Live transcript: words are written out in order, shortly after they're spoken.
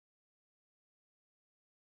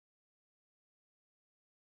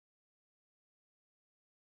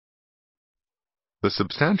The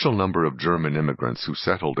substantial number of German immigrants who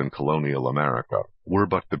settled in colonial America were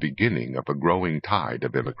but the beginning of a growing tide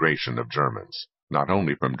of immigration of Germans, not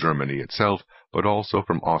only from Germany itself, but also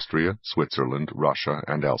from Austria, Switzerland, Russia,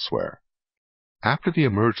 and elsewhere. After the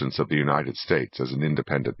emergence of the United States as an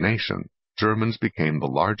independent nation, Germans became the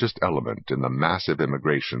largest element in the massive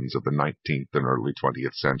immigrations of the 19th and early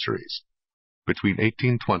 20th centuries. Between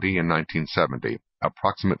 1820 and 1970,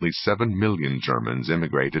 approximately 7 million Germans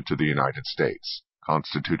immigrated to the United States,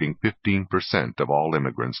 constituting 15% of all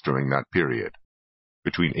immigrants during that period.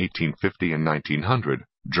 Between 1850 and 1900,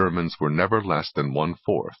 Germans were never less than 1/4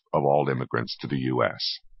 of all immigrants to the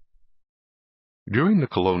U.S. During the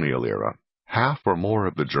colonial era, half or more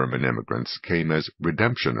of the German immigrants came as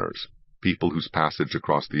redemptioners, people whose passage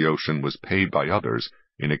across the ocean was paid by others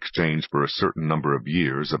in exchange for a certain number of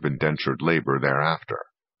years of indentured labor thereafter.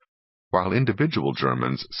 While individual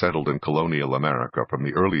Germans settled in colonial America from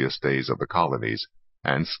the earliest days of the colonies,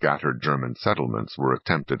 and scattered German settlements were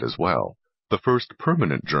attempted as well, the first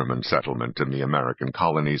permanent German settlement in the American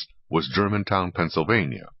colonies was Germantown,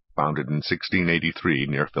 Pennsylvania, founded in 1683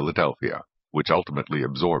 near Philadelphia, which ultimately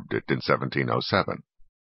absorbed it in 1707.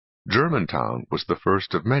 Germantown was the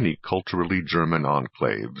first of many culturally German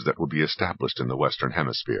enclaves that would be established in the Western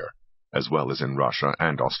Hemisphere, as well as in Russia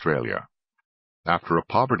and Australia. After a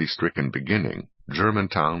poverty-stricken beginning,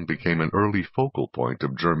 Germantown became an early focal point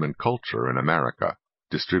of German culture in America,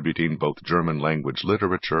 distributing both German-language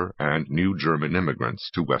literature and new German immigrants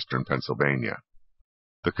to western Pennsylvania.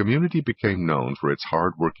 The community became known for its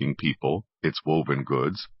hard-working people, its woven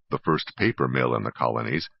goods, the first paper mill in the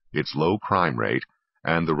colonies, its low crime rate,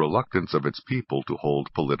 and the reluctance of its people to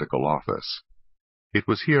hold political office. It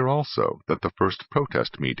was here also that the first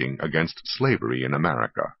protest meeting against slavery in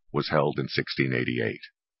America was held in 1688.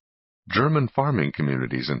 German farming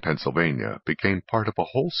communities in Pennsylvania became part of a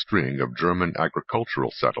whole string of German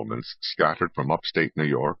agricultural settlements scattered from upstate New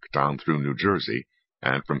York down through New Jersey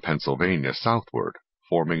and from Pennsylvania southward,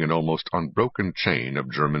 forming an almost unbroken chain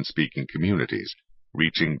of German-speaking communities,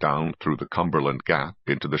 reaching down through the Cumberland Gap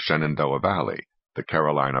into the Shenandoah Valley, the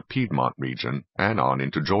Carolina-Piedmont region, and on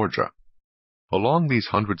into Georgia. Along these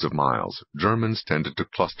hundreds of miles, Germans tended to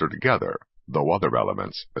cluster together, though other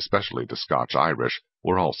elements, especially the Scotch-Irish,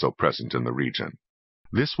 were also present in the region.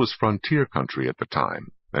 This was frontier country at the time,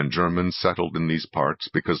 and Germans settled in these parts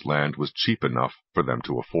because land was cheap enough for them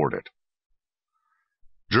to afford it.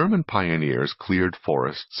 German pioneers cleared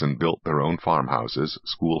forests and built their own farmhouses,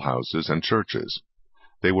 schoolhouses, and churches.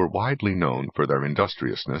 They were widely known for their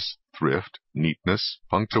industriousness, thrift, neatness,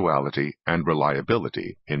 punctuality, and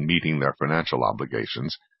reliability in meeting their financial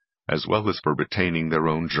obligations, as well as for retaining their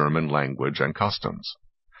own German language and customs.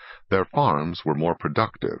 Their farms were more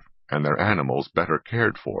productive, and their animals better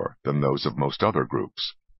cared for than those of most other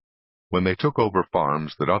groups. When they took over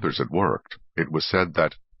farms that others had worked, it was said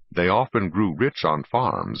that they often grew rich on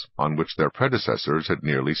farms on which their predecessors had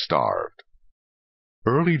nearly starved.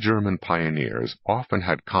 Early German pioneers often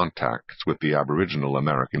had contacts with the Aboriginal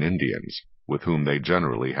American Indians, with whom they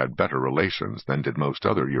generally had better relations than did most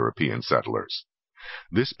other European settlers.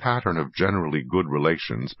 This pattern of generally good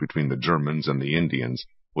relations between the Germans and the Indians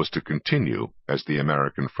was to continue as the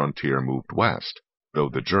American frontier moved west, though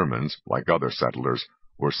the Germans, like other settlers,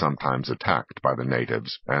 were sometimes attacked by the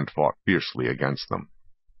natives and fought fiercely against them.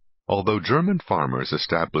 Although German farmers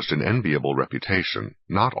established an enviable reputation,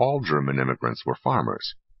 not all German immigrants were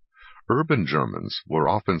farmers. Urban Germans were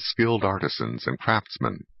often skilled artisans and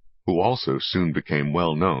craftsmen, who also soon became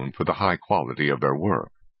well known for the high quality of their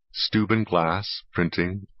work. Steuben glass,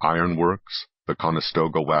 printing, ironworks, the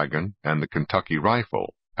Conestoga wagon, and the Kentucky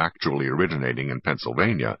rifle, actually originating in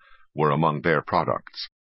Pennsylvania, were among their products.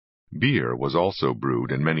 Beer was also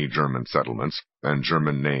brewed in many German settlements, and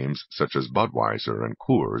German names such as Budweiser and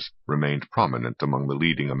Coors remained prominent among the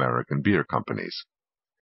leading American beer companies.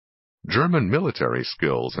 German military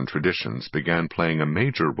skills and traditions began playing a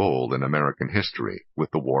major role in American history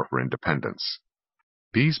with the War for Independence.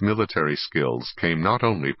 These military skills came not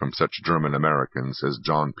only from such German Americans as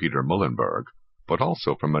John Peter Muhlenberg, but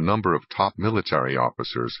also from a number of top military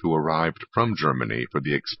officers who arrived from Germany for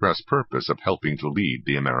the express purpose of helping to lead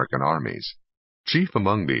the American armies. Chief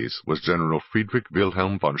among these was General Friedrich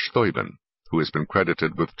Wilhelm von Steuben, who has been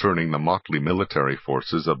credited with turning the motley military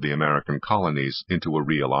forces of the American colonies into a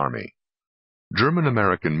real army.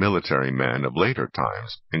 German-American military men of later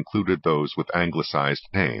times included those with anglicized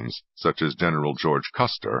names, such as General George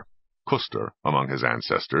Custer, Custer among his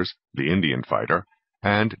ancestors, the Indian fighter,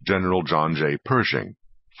 and General John J. Pershing,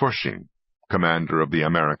 commander of the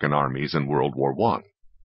American armies in World War I.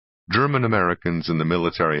 German Americans in the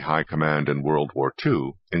military high command in World War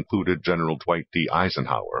II included General Dwight D.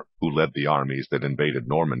 Eisenhower, who led the armies that invaded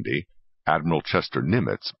Normandy, Admiral Chester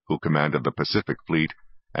Nimitz, who commanded the Pacific Fleet,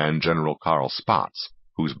 and General Karl Spaatz,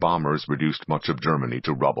 whose bombers reduced much of Germany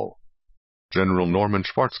to rubble. General Norman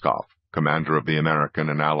Schwarzkopf, commander of the American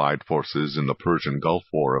and Allied forces in the Persian Gulf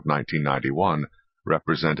War of 1991,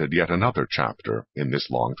 represented yet another chapter in this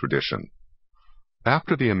long tradition.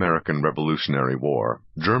 After the American Revolutionary War,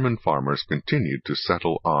 German farmers continued to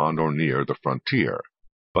settle on or near the frontier,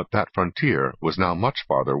 but that frontier was now much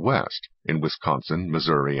farther west, in Wisconsin,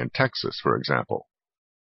 Missouri, and Texas, for example.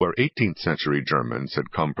 Where 18th-century Germans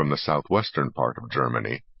had come from the southwestern part of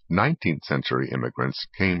Germany, 19th-century immigrants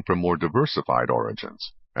came from more diversified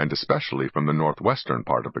origins, and especially from the northwestern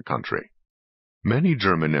part of the country. Many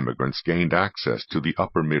German immigrants gained access to the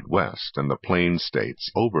upper Midwest and the Plains states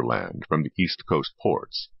overland from the East Coast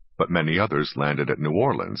ports, but many others landed at New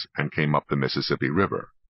Orleans and came up the Mississippi River.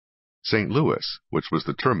 St. Louis, which was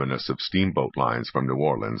the terminus of steamboat lines from New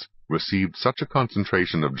Orleans, received such a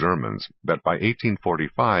concentration of Germans that by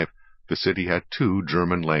 1845 the city had 2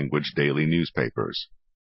 German-language daily newspapers.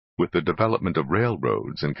 With the development of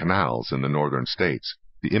railroads and canals in the northern states,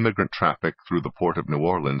 the immigrant traffic through the port of New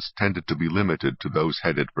Orleans tended to be limited to those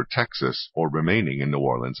headed for Texas or remaining in New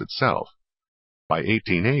Orleans itself. By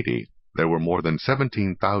 1880, there were more than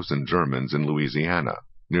 17,000 Germans in Louisiana,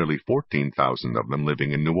 nearly 14,000 of them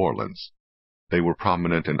living in New Orleans. They were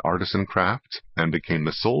prominent in artisan crafts and became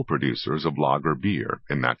the sole producers of lager beer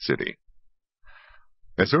in that city.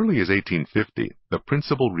 As early as 1850, the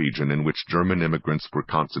principal region in which German immigrants were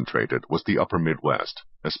concentrated was the upper Midwest,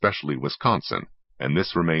 especially Wisconsin, and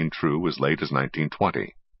this remained true as late as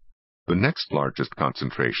 1920. The next largest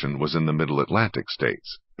concentration was in the Middle Atlantic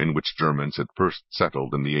states, in which Germans had first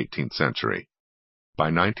settled in the 18th century. By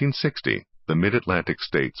 1960, the Mid-Atlantic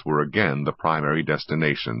states were again the primary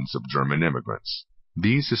destinations of German immigrants.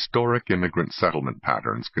 These historic immigrant settlement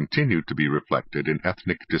patterns continued to be reflected in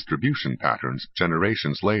ethnic distribution patterns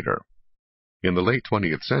generations later. In the late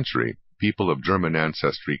 20th century, people of German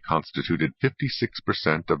ancestry constituted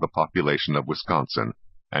 56% of the population of Wisconsin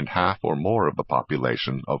and half or more of the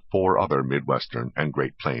population of 4 other Midwestern and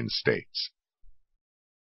Great Plains states.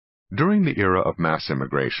 During the era of mass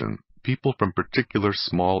immigration, people from particular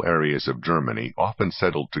small areas of Germany often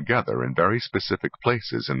settled together in very specific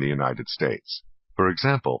places in the United States. For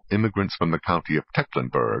example, immigrants from the county of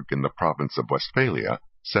Tecklenburg in the province of Westphalia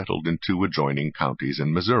settled in 2 adjoining counties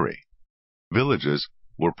in Missouri. Villages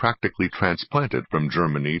were practically transplanted from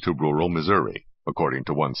Germany to rural Missouri, according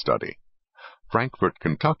to one study. Frankfort,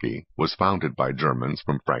 Kentucky, was founded by Germans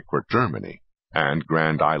from Frankfort, Germany, and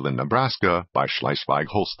Grand Island, Nebraska, by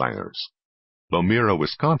Schleswig-Holsteiners. Lomira,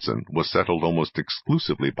 Wisconsin, was settled almost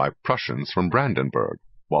exclusively by Prussians from Brandenburg,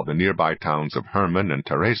 while the nearby towns of Hermann and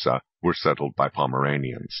Theresa were settled by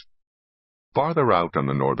Pomeranians. Farther out on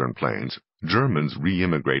the northern plains, Germans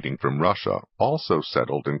re-immigrating from Russia also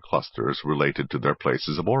settled in clusters related to their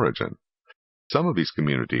places of origin. Some of these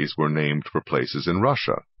communities were named for places in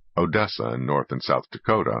Russia, Odessa in North and South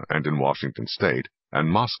Dakota and in Washington State, and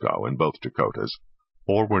Moscow in both Dakotas,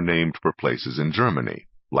 or were named for places in Germany,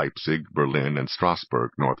 Leipzig, Berlin, and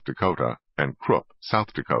Strasbourg, North Dakota, and Krupp,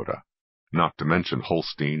 South Dakota, not to mention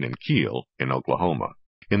Holstein and Kiel in Oklahoma.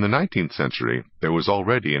 In the 19th century, there was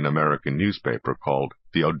already an American newspaper called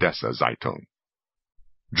the Odessa Zeitung.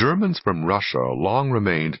 Germans from Russia long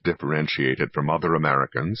remained differentiated from other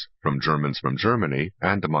Americans, from Germans from Germany,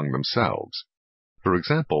 and among themselves. For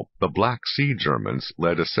example, the Black Sea Germans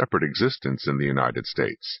led a separate existence in the United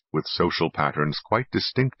States, with social patterns quite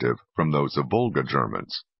distinctive from those of Volga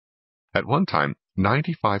Germans. At one time,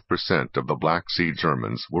 95% of the Black Sea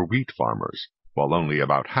Germans were wheat farmers, while only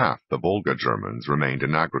about half the Volga Germans remained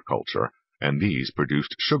in agriculture, and these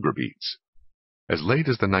produced sugar beets. As late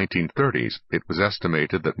as the 1930s, it was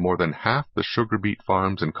estimated that more than half the sugar beet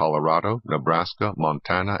farms in Colorado, Nebraska,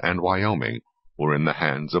 Montana, and Wyoming were in the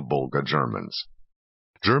hands of Volga Germans.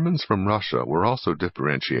 Germans from Russia were also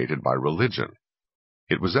differentiated by religion.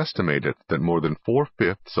 It was estimated that more than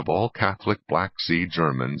 4/5 of all Catholic Black Sea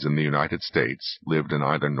Germans in the United States lived in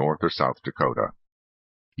either North or South Dakota.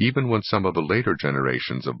 Even when some of the later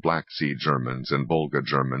generations of Black Sea Germans and Volga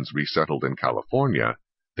Germans resettled in California,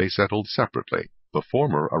 they settled separately, the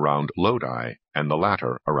former around Lodi and the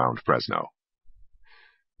latter around Fresno.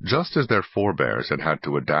 Just as their forebears had had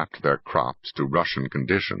to adapt their crops to Russian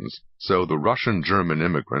conditions, so the Russian-German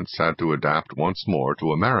immigrants had to adapt once more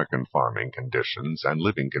to American farming conditions and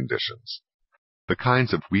living conditions. The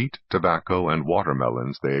kinds of wheat, tobacco, and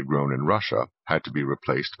watermelons they had grown in Russia had to be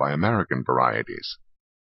replaced by American varieties.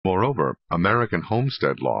 Moreover, American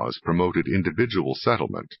homestead laws promoted individual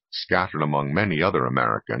settlement, scattered among many other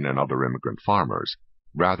American and other immigrant farmers,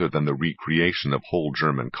 rather than the recreation of whole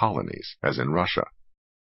German colonies, as in Russia.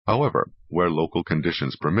 However, where local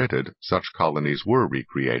conditions permitted, such colonies were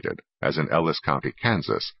recreated, as in Ellis County,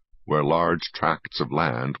 Kansas, where large tracts of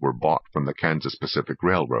land were bought from the Kansas Pacific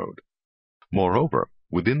Railroad. Moreover,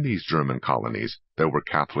 within these German colonies, there were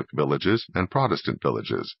Catholic villages and Protestant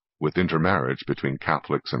villages, with intermarriage between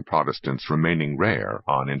Catholics and Protestants remaining rare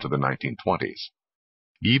on into the 1920s.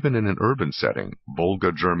 Even in an urban setting,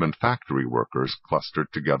 Volga German factory workers clustered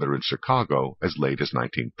together in Chicago as late as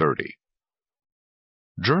 1930.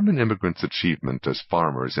 German immigrants' achievement as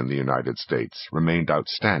farmers in the United States remained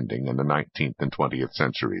outstanding in the 19th and 20th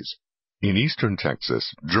centuries. In eastern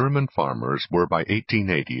Texas, German farmers were by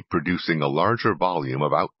 1880 producing a larger volume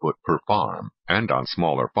of output per farm, and on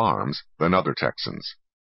smaller farms, than other Texans.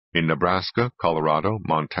 In Nebraska, Colorado,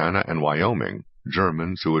 Montana, and Wyoming,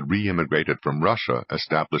 Germans who had re-immigrated from Russia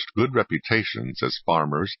established good reputations as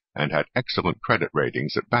farmers and had excellent credit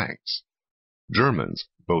ratings at banks. Germans,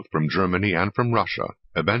 both from Germany and from Russia,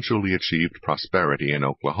 eventually achieved prosperity in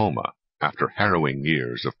Oklahoma after harrowing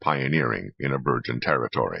years of pioneering in a virgin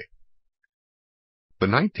territory. The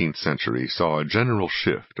 19th century saw a general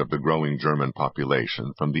shift of the growing German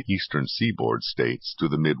population from the eastern seaboard states to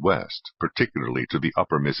the Midwest, particularly to the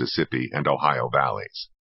upper Mississippi and Ohio valleys.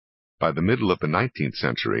 By the middle of the 19th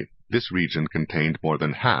century, this region contained more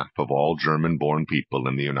than half of all German-born people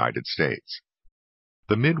in the United States.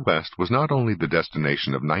 The Midwest was not only the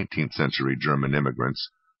destination of 19th century German immigrants,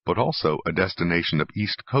 but also a destination of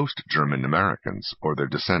East Coast German Americans or their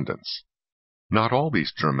descendants. Not all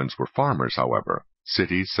these Germans were farmers, however.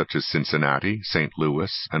 Cities such as Cincinnati, St.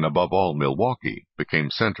 Louis, and above all Milwaukee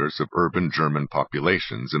became centers of urban German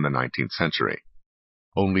populations in the 19th century.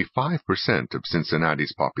 Only 5% of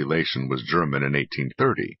Cincinnati's population was German in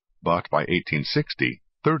 1830, but by 1860,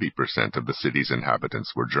 30% of the city's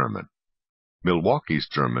inhabitants were German. Milwaukee's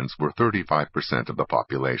Germans were 35% of the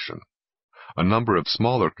population. A number of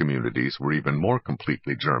smaller communities were even more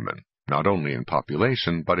completely German, not only in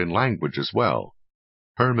population but in language as well.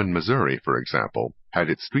 Hermann, Missouri, for example, had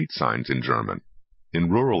its street signs in German.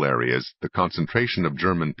 In rural areas, the concentration of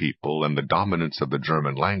German people and the dominance of the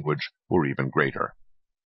German language were even greater.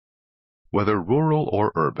 Whether rural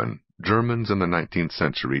or urban, Germans in the 19th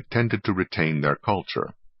century tended to retain their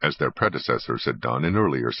culture, as their predecessors had done in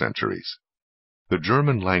earlier centuries. The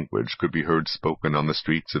German language could be heard spoken on the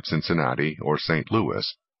streets of Cincinnati or St.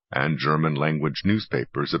 Louis, and German-language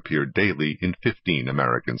newspapers appeared daily in 15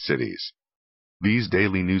 American cities. These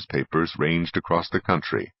daily newspapers ranged across the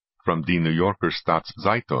country, from Die New Yorker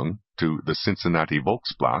Staatszeitung to the Cincinnati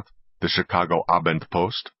Volksblatt, the Chicago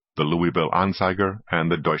Abendpost, the Louisville Anzeiger,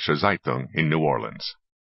 and the Deutsche Zeitung in New Orleans.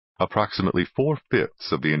 Approximately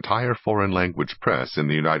 4/5 of the entire foreign-language press in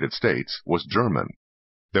the United States was German.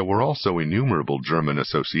 There were also innumerable German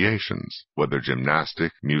associations, whether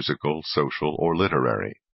gymnastic, musical, social, or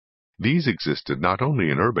literary. These existed not only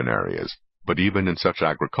in urban areas, but even in such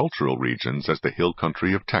agricultural regions as the hill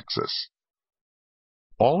country of Texas.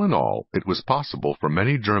 All in all, it was possible for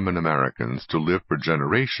many German Americans to live for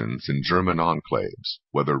generations in German enclaves,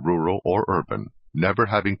 whether rural or urban, never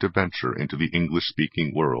having to venture into the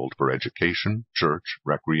English-speaking world for education, church,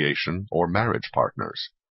 recreation, or marriage partners.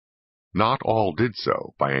 Not all did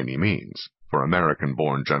so, by any means, for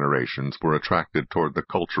American-born generations were attracted toward the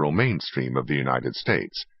cultural mainstream of the United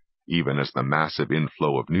States, even as the massive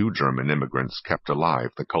inflow of new German immigrants kept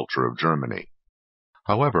alive the culture of Germany.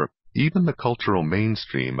 However, even the cultural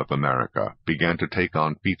mainstream of America began to take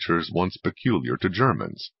on features once peculiar to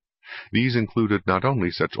Germans. These included not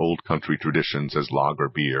only such old country traditions as lager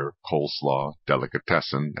beer, coleslaw,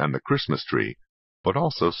 delicatessen, and the Christmas tree, but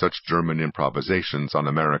also such German improvisations on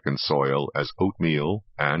American soil as oatmeal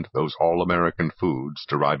and those all-American foods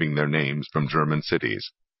deriving their names from German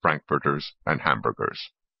cities, frankfurters and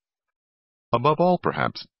hamburgers. Above all,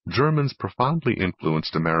 perhaps, Germans profoundly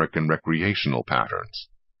influenced American recreational patterns.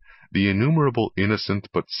 The innumerable innocent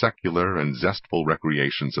but secular and zestful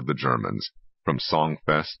recreations of the Germans, from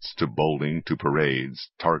songfests to bowling to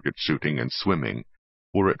parades, target shooting and swimming,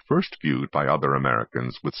 were at first viewed by other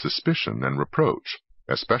Americans with suspicion and reproach,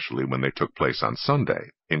 especially when they took place on Sunday,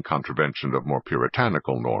 in contravention of more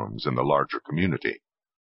puritanical norms in the larger community.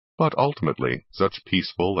 But ultimately, such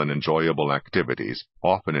peaceful and enjoyable activities,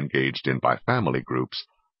 often engaged in by family groups,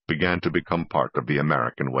 began to become part of the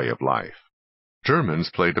American way of life. Germans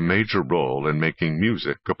played a major role in making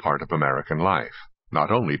music a part of American life,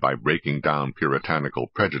 not only by breaking down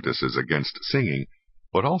puritanical prejudices against singing,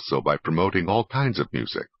 but also by promoting all kinds of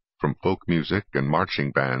music, from folk music and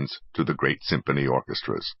marching bands to the great symphony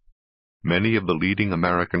orchestras. Many of the leading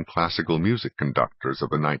American classical music conductors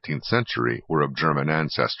of the 19th century were of German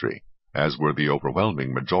ancestry, as were the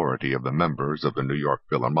overwhelming majority of the members of the New York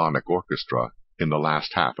Philharmonic Orchestra in the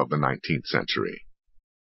last half of the 19th century.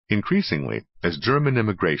 Increasingly, as German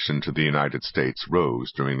immigration to the United States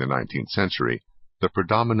rose during the 19th century, the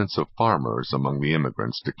predominance of farmers among the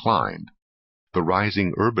immigrants declined. The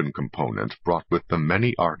rising urban component brought with them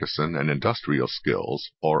many artisan and industrial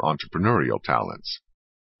skills or entrepreneurial talents.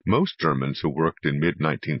 Most Germans who worked in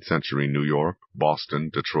mid-19th century New York, Boston,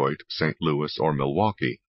 Detroit, St. Louis, or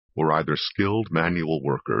Milwaukee were either skilled manual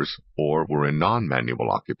workers or were in non-manual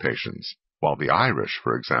occupations, while the Irish,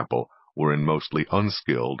 for example, were in mostly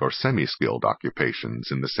unskilled or semi-skilled occupations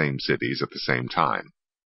in the same cities at the same time.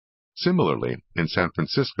 Similarly, in San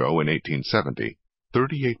Francisco in 1870,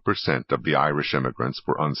 38% of the Irish immigrants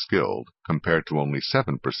were unskilled, compared to only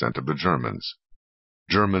 7% of the Germans.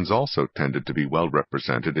 Germans also tended to be well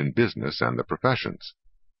represented in business and the professions.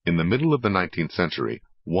 In the middle of the 19th century,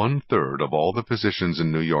 1/3 of all the physicians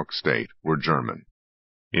in New York State were German.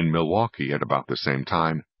 In Milwaukee at about the same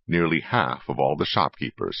time, nearly half of all the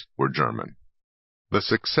shopkeepers were German. The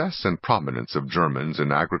success and prominence of Germans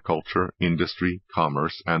in agriculture, industry,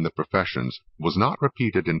 commerce, and the professions was not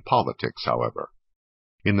repeated in politics, however.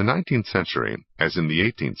 In the 19th century, as in the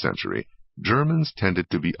 18th century, Germans tended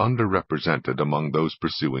to be underrepresented among those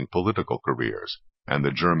pursuing political careers, and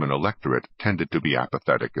the German electorate tended to be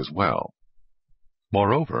apathetic as well.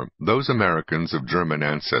 Moreover, those Americans of German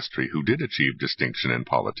ancestry who did achieve distinction in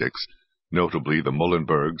politics, notably the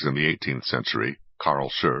Muhlenbergs in the 18th century, Karl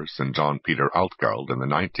Schurz and John Peter Altgeld in the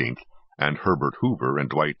 19th, and Herbert Hoover and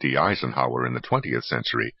Dwight D. Eisenhower in the 20th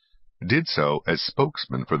century, did so as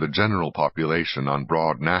spokesmen for the general population on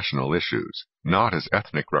broad national issues, not as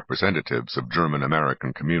ethnic representatives of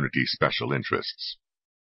German-American community special interests.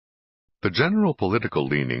 The general political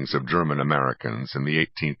leanings of German Americans in the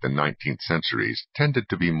 18th and 19th centuries tended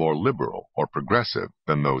to be more liberal or progressive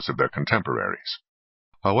than those of their contemporaries.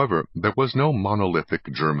 However, there was no monolithic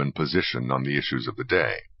German position on the issues of the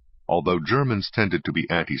day. Although Germans tended to be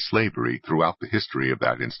anti-slavery throughout the history of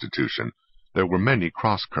that institution, there were many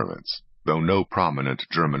cross-currents, though no prominent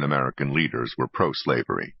German-American leaders were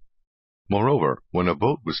pro-slavery. Moreover, when a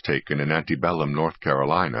vote was taken in antebellum North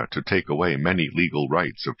Carolina to take away many legal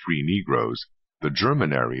rights of free Negroes, the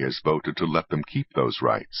German areas voted to let them keep those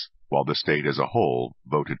rights, while the state as a whole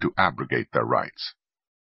voted to abrogate their rights.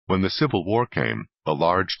 When the Civil War came, the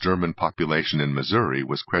large German population in Missouri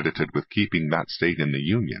was credited with keeping that state in the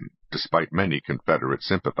Union, despite many Confederate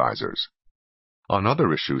sympathizers. On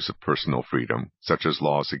other issues of personal freedom, such as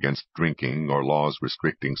laws against drinking or laws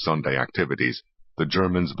restricting Sunday activities, the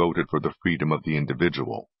Germans voted for the freedom of the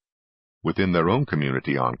individual. Within their own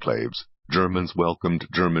community enclaves, Germans welcomed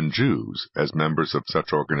German Jews as members of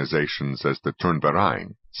such organizations as the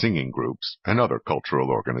Turnverein, singing groups, and other cultural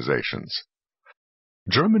organizations.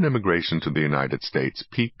 German immigration to the United States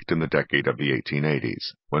peaked in the decade of the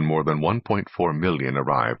 1880s, when more than 1.4 million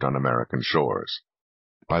arrived on American shores.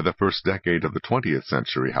 By the first decade of the 20th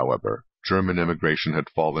century, however, German immigration had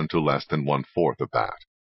fallen to less than 1/4 of that.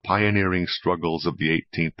 Pioneering struggles of the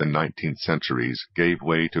 18th and 19th centuries gave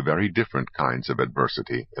way to very different kinds of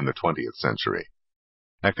adversity in the 20th century.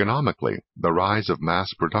 Economically, the rise of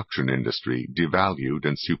mass production industry devalued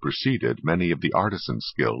and superseded many of the artisan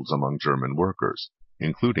skills among German workers,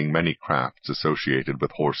 including many crafts associated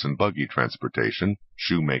with horse and buggy transportation,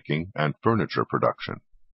 shoemaking, and furniture production.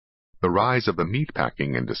 The rise of the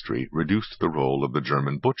meatpacking industry reduced the role of the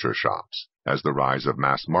German butcher shops, as the rise of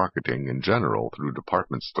mass marketing in general through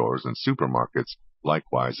department stores and supermarkets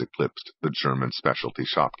likewise eclipsed the German specialty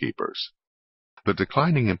shopkeepers. The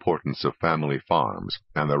declining importance of family farms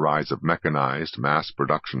and the rise of mechanized mass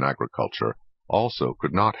production agriculture also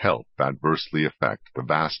could not help adversely affect the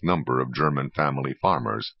vast number of German family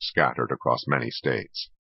farmers scattered across many states.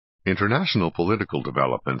 International political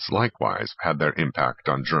developments likewise had their impact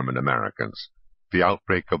on German Americans. The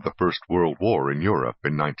outbreak of the First World War in Europe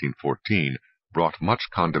in 1914 brought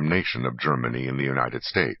much condemnation of Germany in the United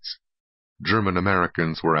States. German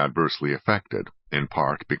Americans were adversely affected, in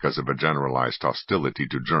part because of a generalized hostility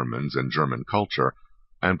to Germans and German culture,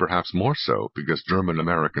 and perhaps more so because German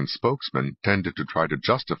American spokesmen tended to try to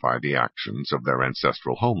justify the actions of their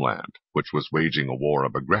ancestral homeland, which was waging a war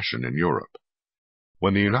of aggression in Europe.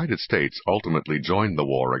 When the United States ultimately joined the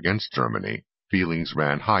war against Germany, feelings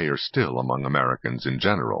ran higher still among Americans in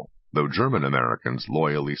general, though German Americans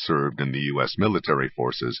loyally served in the U.S. military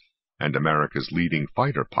forces, and America's leading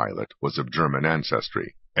fighter pilot was of German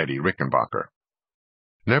ancestry, Eddie Rickenbacker.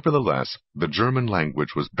 Nevertheless, the German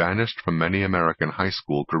language was banished from many American high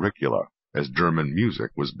school curricula, as German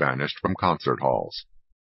music was banished from concert halls.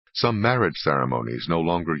 Some marriage ceremonies no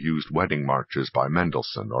longer used wedding marches by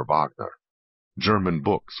Mendelssohn or Wagner. German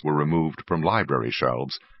books were removed from library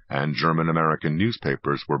shelves, and German-American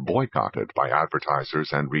newspapers were boycotted by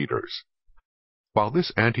advertisers and readers. While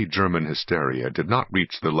this anti-German hysteria did not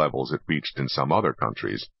reach the levels it reached in some other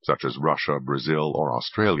countries, such as Russia, Brazil, or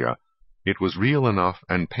Australia, it was real enough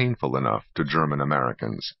and painful enough to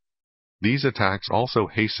German-Americans. These attacks also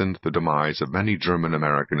hastened the demise of many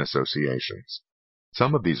German-American associations.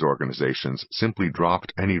 Some of these organizations simply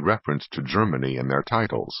dropped any reference to Germany in their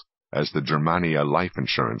titles, as the Germania Life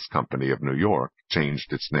Insurance Company of New York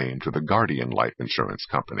changed its name to the Guardian Life Insurance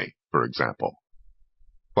Company, for example.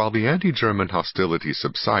 While the anti-German hostility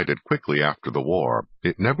subsided quickly after the war,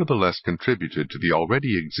 it nevertheless contributed to the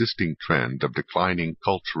already existing trend of declining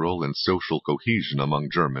cultural and social cohesion among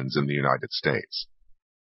Germans in the United States.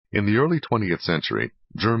 In the early 20th century,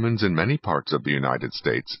 Germans in many parts of the United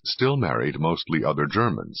States still married mostly other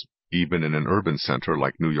Germans, even in an urban center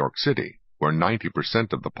like New York City, where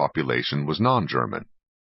 90% of the population was non-German.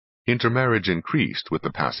 Intermarriage increased with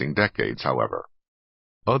the passing decades, however.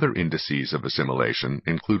 Other indices of assimilation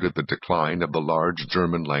included the decline of the large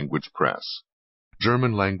German-language press.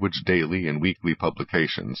 German-language daily and weekly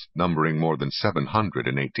publications, numbering more than 700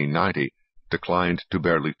 in 1890, declined to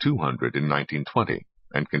barely 200 in 1920,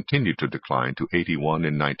 and continued to decline to 81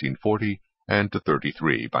 in 1940 and to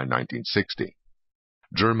 33 by 1960.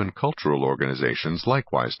 German cultural organizations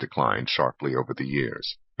likewise declined sharply over the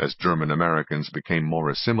years, as German Americans became more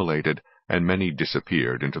assimilated and many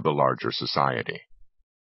disappeared into the larger society.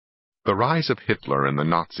 The rise of Hitler and the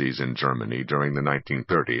Nazis in Germany during the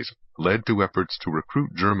 1930s led to efforts to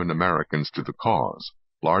recruit German Americans to the cause,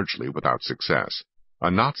 largely without success. A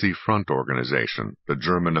Nazi front organization, the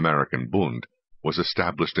German-American Bund, was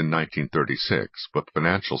established in 1936 with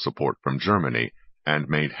financial support from Germany and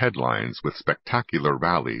made headlines with spectacular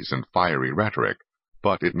rallies and fiery rhetoric,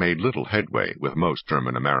 but it made little headway with most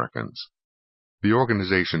German Americans. The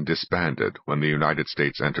organization disbanded when the United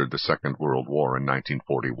States entered the Second World War in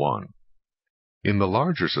 1941. In the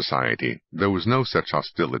larger society, there was no such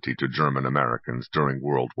hostility to German Americans during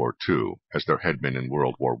World War II as there had been in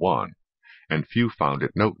World War I, and few found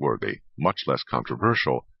it noteworthy, much less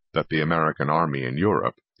controversial, that the American Army in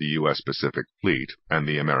Europe, the U.S. Pacific Fleet, and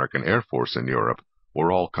the American Air Force in Europe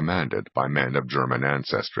were all commanded by men of German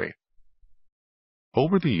ancestry.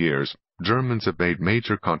 Over the years, Germans have made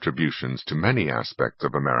major contributions to many aspects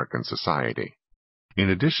of American society. In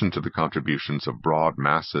addition to the contributions of broad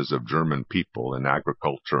masses of German people in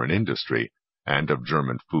agriculture and industry, and of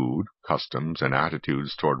German food, customs, and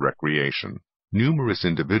attitudes toward recreation, numerous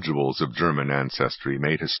individuals of German ancestry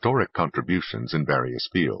made historic contributions in various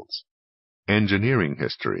fields. Engineering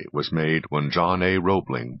history was made when John A.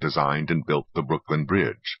 Roebling designed and built the Brooklyn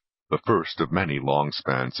Bridge, the first of many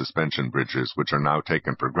long-span suspension bridges which are now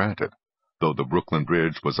taken for granted, though the Brooklyn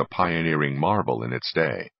Bridge was a pioneering marvel in its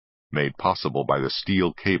day, made possible by the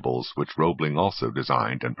steel cables which Roebling also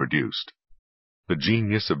designed and produced. The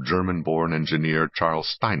genius of German-born engineer Charles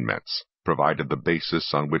Steinmetz provided the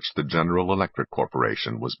basis on which the General Electric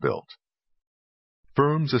Corporation was built.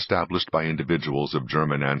 Firms established by individuals of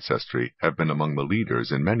German ancestry have been among the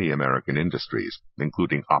leaders in many American industries,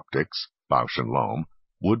 including optics, Bausch & Lomb,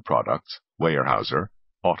 wood products, Weyerhaeuser,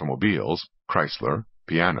 automobiles, Chrysler,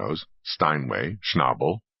 pianos, Steinway,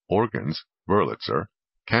 Schnabel, organs, Wurlitzer,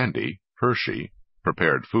 candy, Hershey,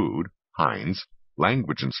 prepared food, Heinz,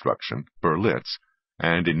 language instruction, Berlitz,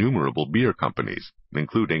 and innumerable beer companies,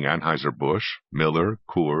 including Anheuser-Busch, Miller,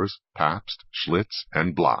 Coors, Pabst, Schlitz,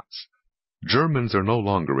 and Blatz. Germans are no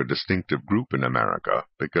longer a distinctive group in America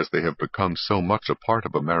because they have become so much a part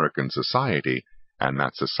of American society, and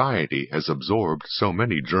that society has absorbed so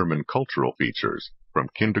many German cultural features, from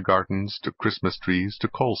kindergartens to Christmas trees to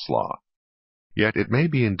coleslaw. Yet it may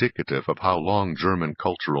be indicative of how long German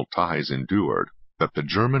cultural ties endured that the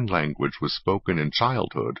German language was spoken in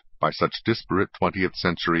childhood by such disparate 20th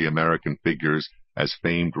century American figures as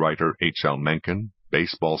famed writer H.L. Mencken,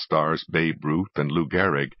 baseball stars Babe Ruth and Lou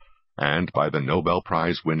Gehrig, and by the Nobel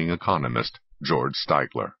Prize-winning economist George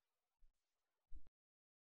Stigler.